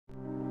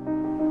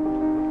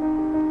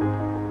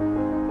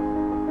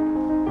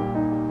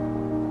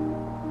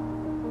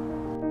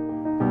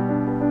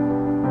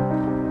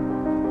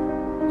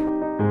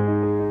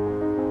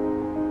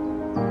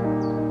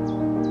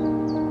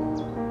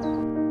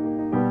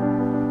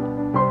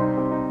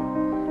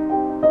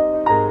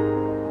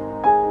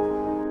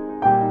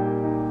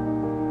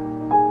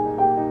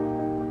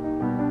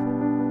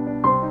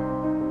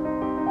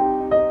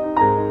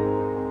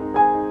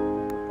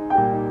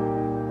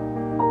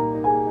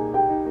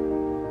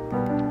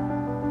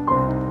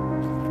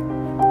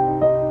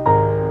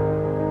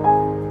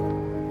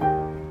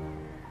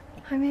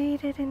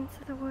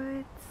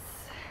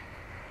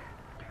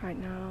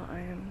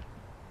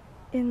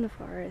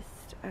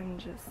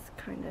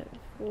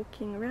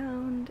walking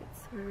around.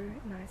 It's so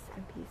nice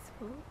and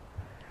peaceful,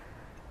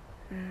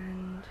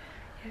 and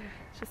yeah,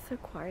 it's just so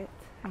quiet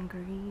and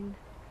green.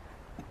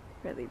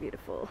 Really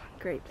beautiful.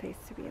 Great place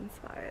to be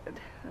inspired,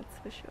 that's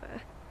for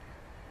sure.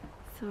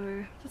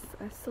 So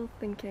I'm still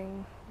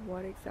thinking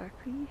what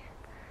exactly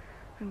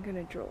I'm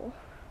gonna draw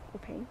or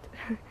paint.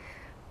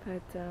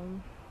 But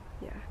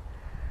yeah,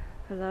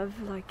 I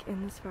love, like,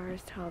 in this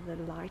forest how the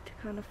light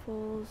kind of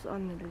falls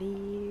on the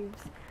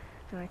leaves,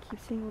 and I keep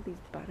seeing all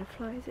these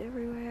butterflies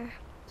everywhere.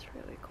 It's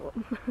really cool.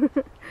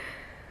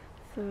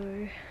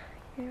 So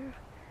yeah,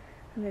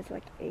 and there's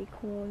like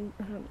acorns,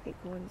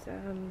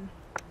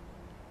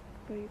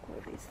 what do you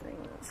call these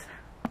things?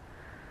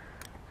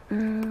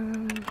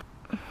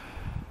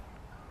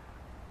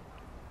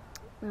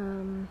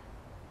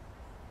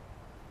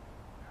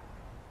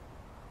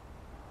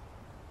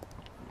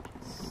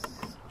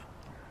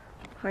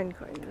 Pine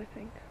cones, I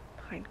think.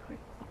 Pine cones.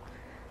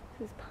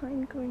 There's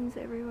pine cones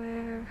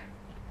everywhere,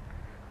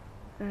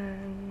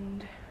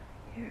 and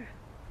yeah,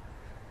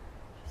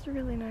 just a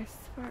really nice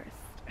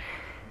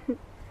forest.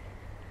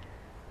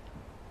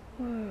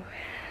 Whoa.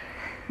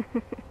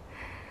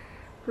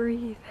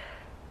 Breathe.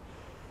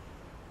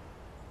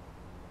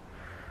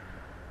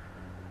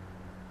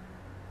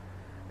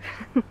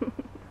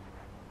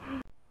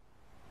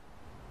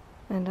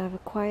 And I've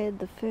acquired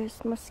the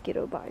first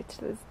mosquito bite.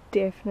 There's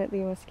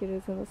definitely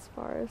mosquitoes in this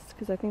forest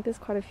because I think there's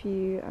quite a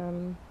few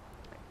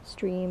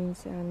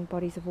streams and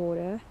bodies of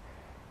water.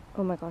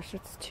 Oh my gosh,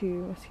 that's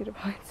 2 mosquito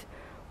bites.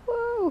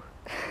 Whoa!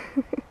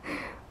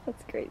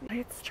 That's crazy.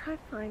 Let's try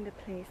to find a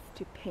place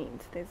to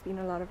paint. There's been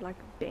a lot of like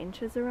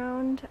benches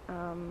around.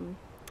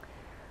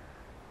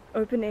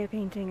 Open air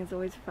painting is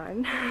always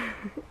fun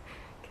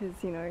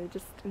because, you know, you're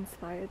just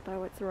inspired by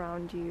what's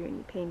around you and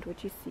you paint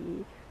what you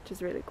see, which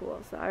is really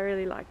cool. So I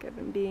really like it,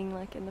 and being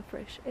like in the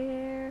fresh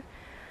air.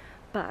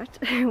 But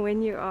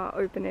when you are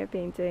open air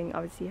painting,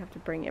 obviously you have to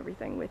bring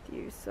everything with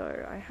you.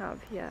 So I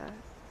have here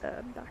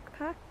a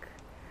backpack,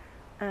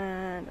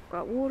 and I've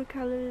got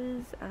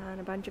watercolors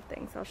and a bunch of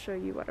things. I'll show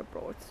you what I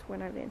brought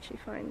when I eventually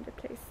find a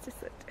place to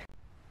sit.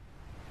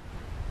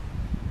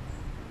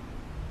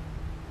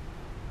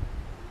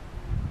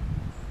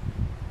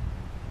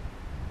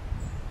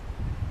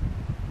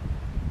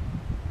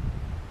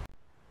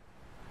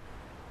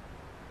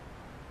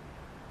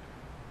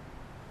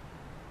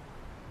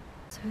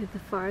 So the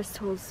forest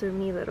holds so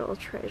many little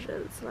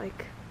treasures,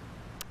 like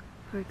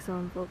for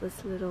example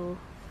this little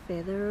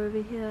feather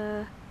over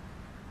here,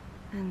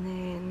 and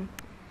then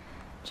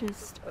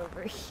just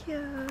over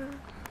here,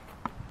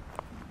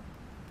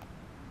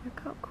 look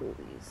how cool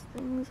these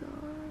things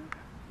are.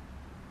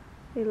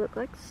 They look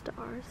like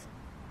stars.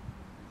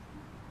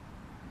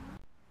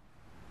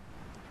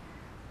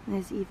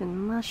 There's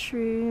even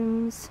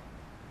mushrooms.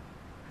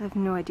 I have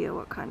no idea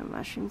what kind of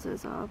mushrooms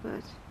those are,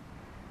 but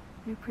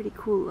they're pretty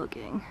cool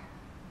looking.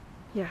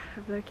 Yeah,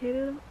 I've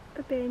located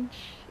a bench.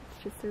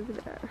 It's just over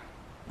there.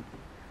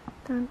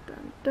 Dun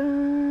dun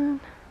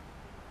dun.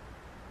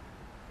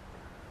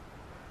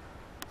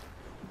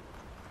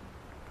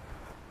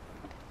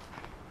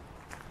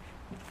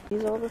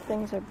 These are all the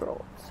things I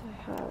brought. So I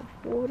have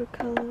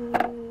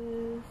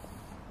watercolors.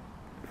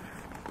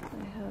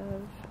 I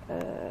have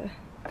a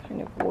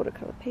kind of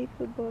watercolor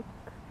paper book.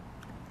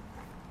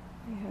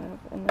 I have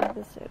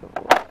another set of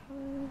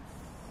watercolors.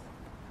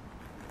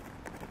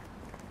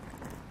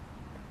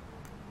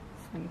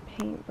 Some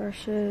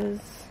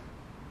paintbrushes,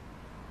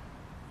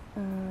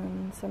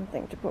 and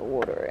something to put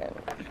water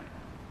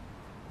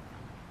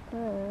in,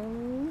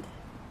 and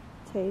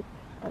tape.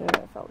 I don't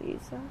know if I'll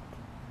use that.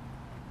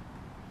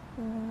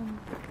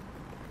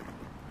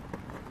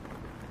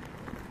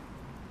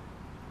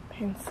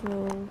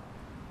 Pencil,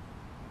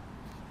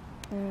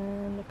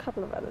 and a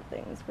couple of other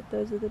things, but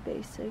those are the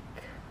basic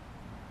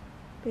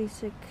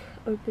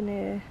open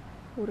air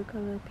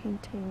watercolor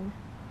painting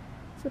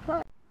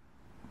supplies.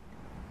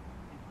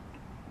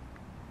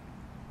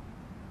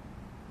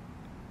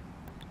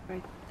 I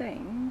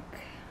think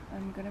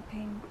I'm gonna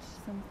paint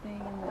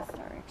something in this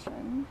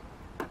direction,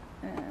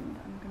 and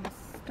I'm gonna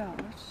start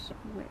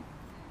with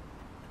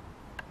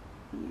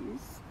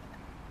these.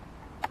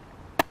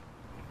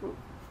 Ooh.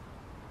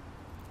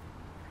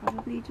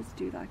 Probably just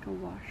do like a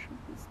wash of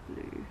this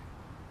blue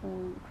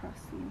all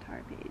across the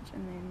entire page,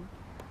 and then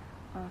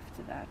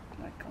after that,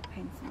 like, I'll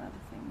paint some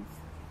other things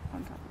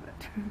on top of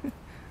it.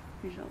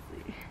 We shall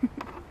see.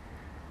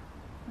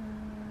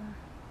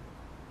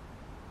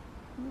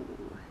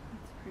 Ooh,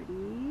 that's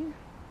pretty.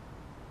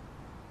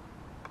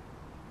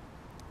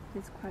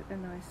 It's quite a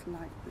nice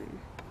light blue.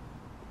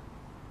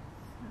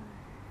 So,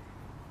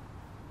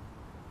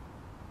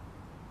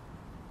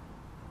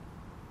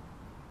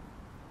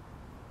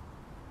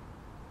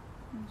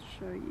 I'll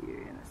show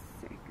you in a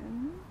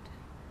second.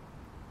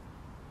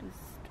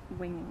 Just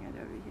winging it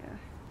over here.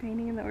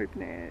 Painting in the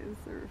open air is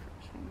so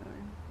refreshing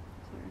though.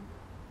 So,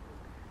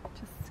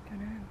 just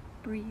gonna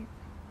breathe.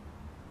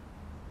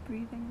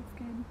 Breathing is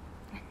good.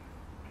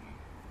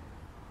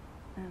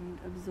 And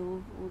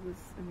absorb all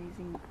this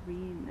amazing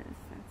greenness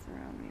that's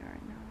around me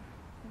right now.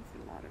 There's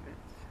a lot of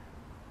it.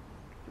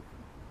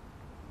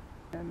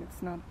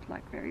 it's not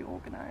like very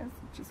organized.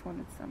 I just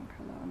wanted some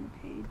color on the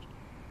page,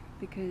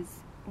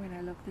 because when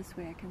I look this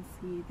way I can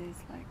see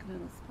there's like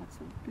little spots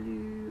of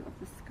blue of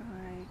the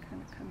sky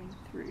kind of coming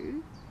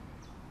through.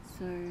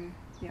 So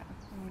yeah,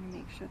 I want to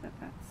make sure that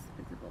that's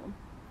visible.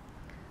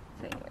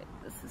 So anyway,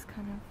 this is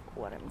kind of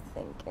what I'm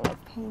thinking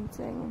of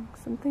painting.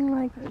 Something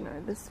like, I don't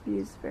know, this view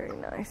is very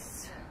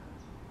nice.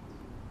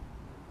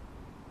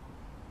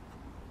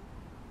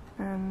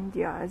 And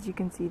yeah, as you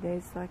can see,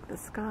 there's like the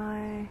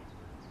sky.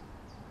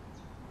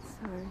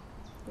 So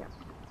yeah,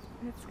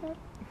 let's go.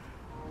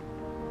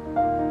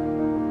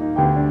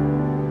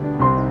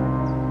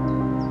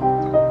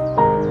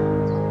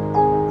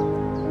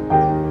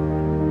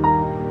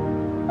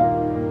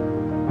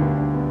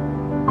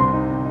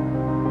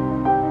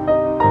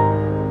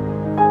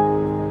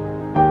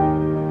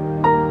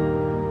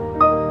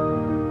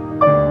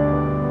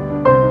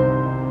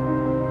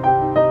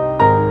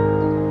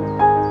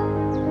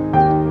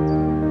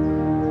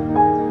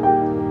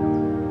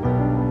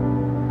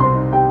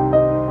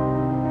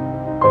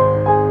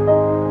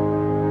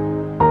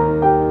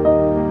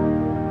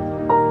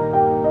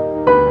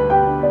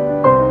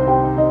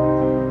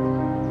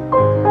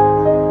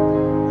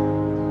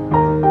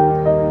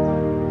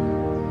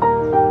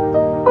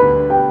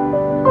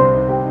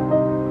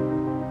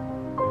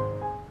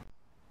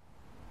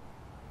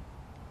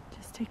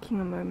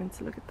 Taking a moment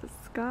to look at the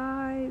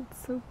sky,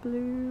 it's so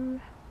blue.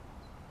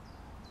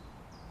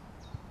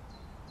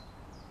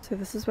 So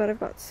this is what I've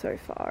got so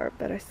far,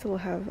 but I still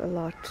have a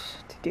lot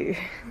to do.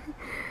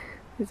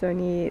 This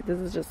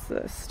is just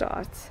the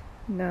start.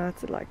 Now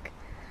it's like,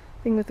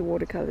 the thing with the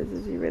watercolors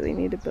is you really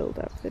need to build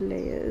up the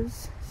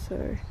layers.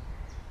 So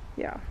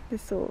yeah,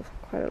 there's still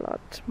quite a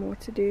lot more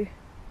to do,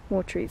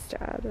 more trees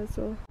to add as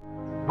well.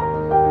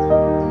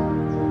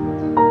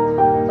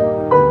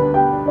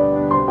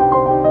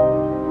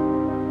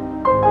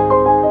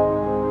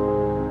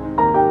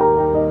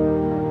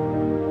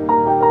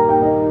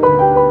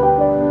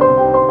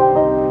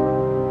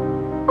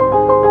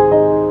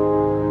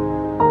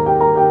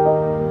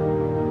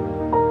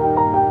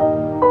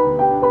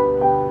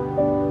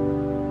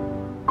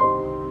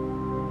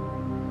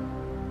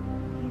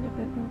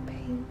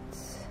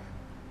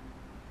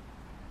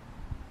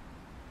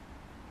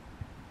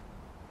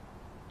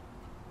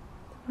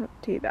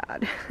 Not too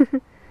bad.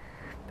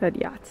 But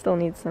yeah, it still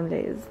needs some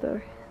layers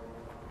though.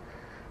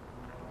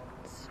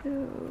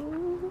 So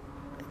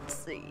let's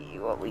see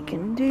what we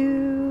can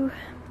do.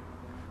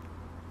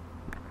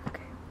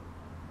 Okay.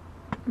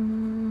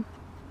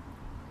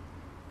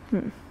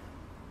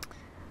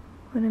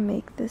 Want to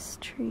make this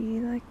tree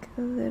like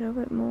a little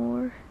bit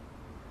more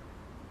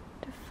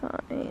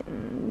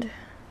defined.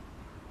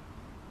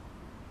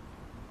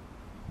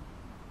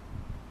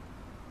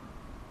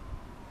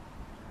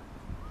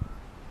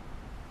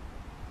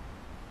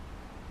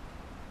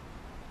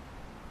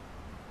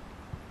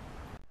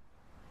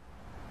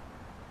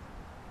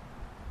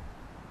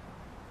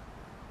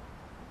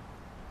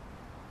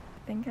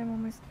 I think I'm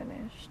almost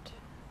finished.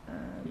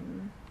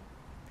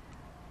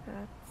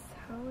 That's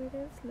how it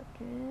is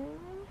looking.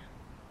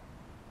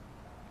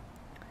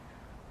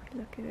 I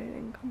look at it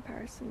in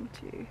comparison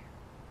to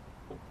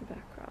the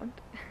background.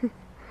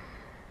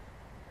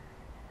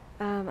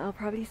 I'll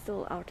probably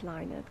still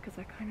outline it because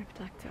I kind of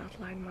like to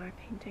outline my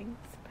paintings,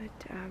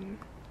 but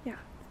yeah,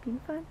 it's been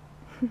fun.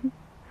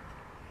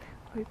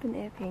 Open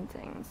air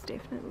painting is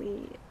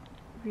definitely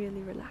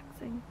really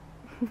relaxing.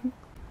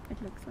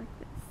 It looks like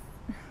this.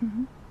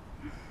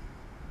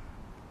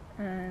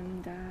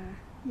 And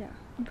yeah,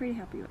 I'm pretty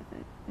happy with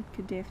it. It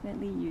could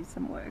definitely use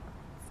some work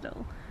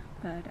still,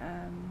 but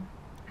I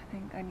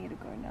think I need to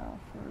go now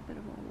for a bit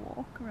of a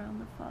walk around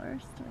the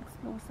forest and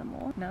explore some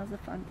more. Now's the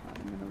fun part.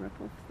 I'm going to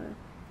rip off the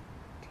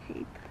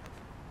tape.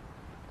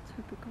 Let's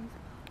hope it goes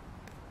off.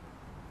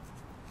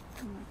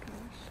 Oh my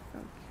gosh.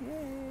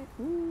 Okay.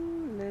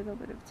 Ooh, a little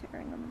bit of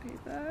tearing on the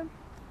paper.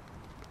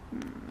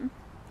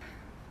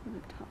 For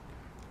the top.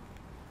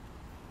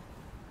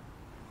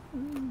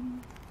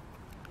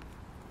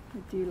 I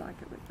do like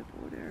it with the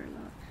border a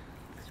lot.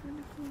 Looks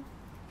really cool.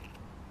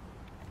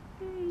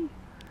 Yay!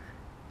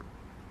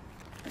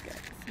 Okay,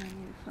 so I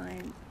need to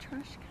find the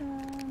trash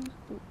can.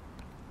 Oh,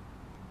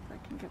 if I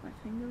can get my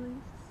finger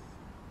loose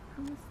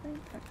from this thing.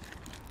 Okay.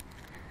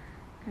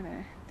 I'm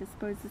gonna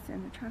dispose this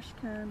in the trash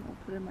can or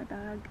put it in my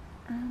bag.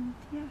 And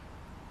yeah,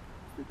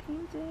 the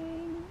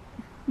painting.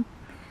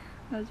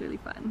 That was really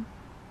fun.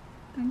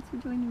 Thanks for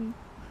joining me.